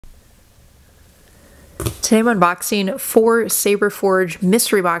Today I'm unboxing 4 Saberforge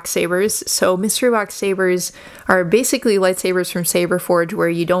mystery box sabers. So mystery box sabers are basically lightsabers from Saberforge where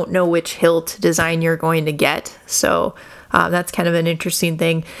you don't know which hilt design you're going to get. So that's kind of an interesting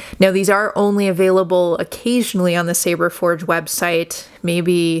thing. Now these are only available occasionally on the Saberforge website.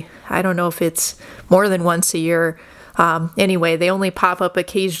 Maybe, I don't know if it's more than once a year. Anyway, they only pop up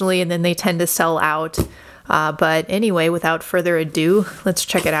occasionally and then they tend to sell out. But anyway, without further ado, let's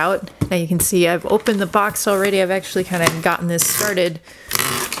check it out. Now you can see I've opened the box already. I've actually kind of gotten this started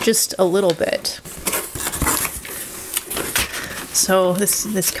just a little bit. So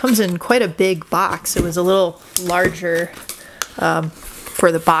this comes in quite a big box. It was a little larger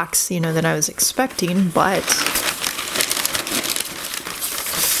for the box, than I was expecting, but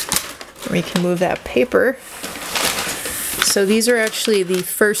we can move that paper. So these are actually the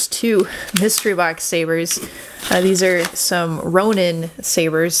first 2 mystery box sabers. These are some Ronin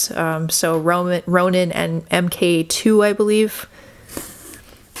sabers. So Ronin and MK2, I believe.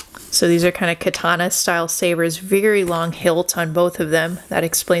 So these are kind of katana style sabers. Very long hilt on both of them. That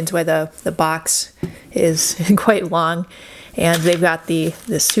explains why the box is quite long. And they've got the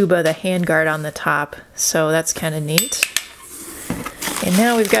Suba, the handguard on the top. So that's kind of neat. And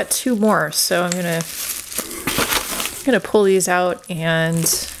now we've got 2 more. So I'm gonna pull these out and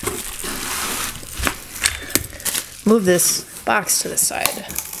move this box to the side.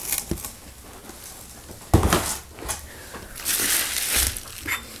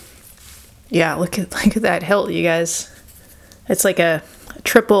 Yeah, look at that hilt, you guys. It's like a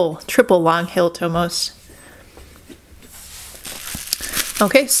triple long hilt almost.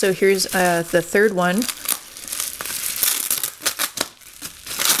 Okay, so here's the third one.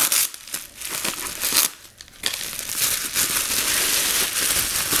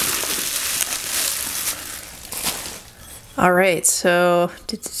 All right, so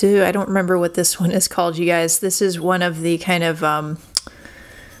I don't remember what this one is called, you guys. This is one of the kind of,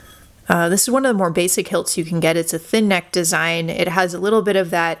 this is one of the more basic hilts you can get. It's a thin neck design. It has a little bit of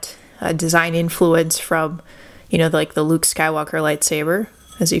that design influence from, like the Luke Skywalker lightsaber,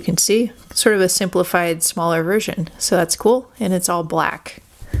 as you can see. Sort of a simplified, smaller version. So that's cool, and it's all black.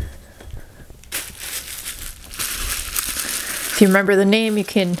 If you remember the name, you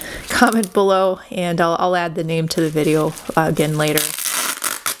can comment below, and I'll add the name to the video again later.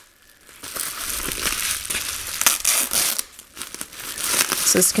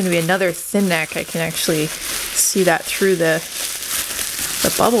 So this is going to be another thin neck. I can actually see that through the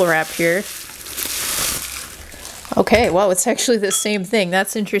bubble wrap here. Okay, well, it's actually the same thing.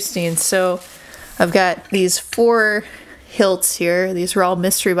 That's interesting. So I've got these 4 hilts here. These are all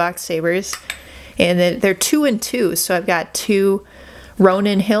mystery box sabers. And they're 2 and 2, so I've got 2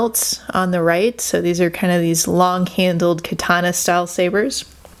 Ronin hilts on the right. So these are kind of these long-handled katana-style sabers.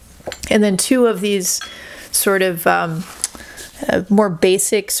 And then 2 of these sort of more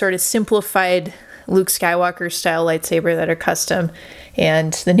basic, sort of simplified Luke Skywalker-style lightsaber that are custom.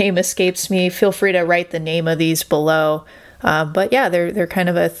 And the name escapes me. Feel free to write the name of these below. But yeah, they're kind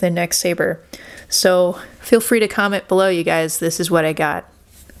of a thin neck saber. So feel free to comment below, you guys. This is what I got.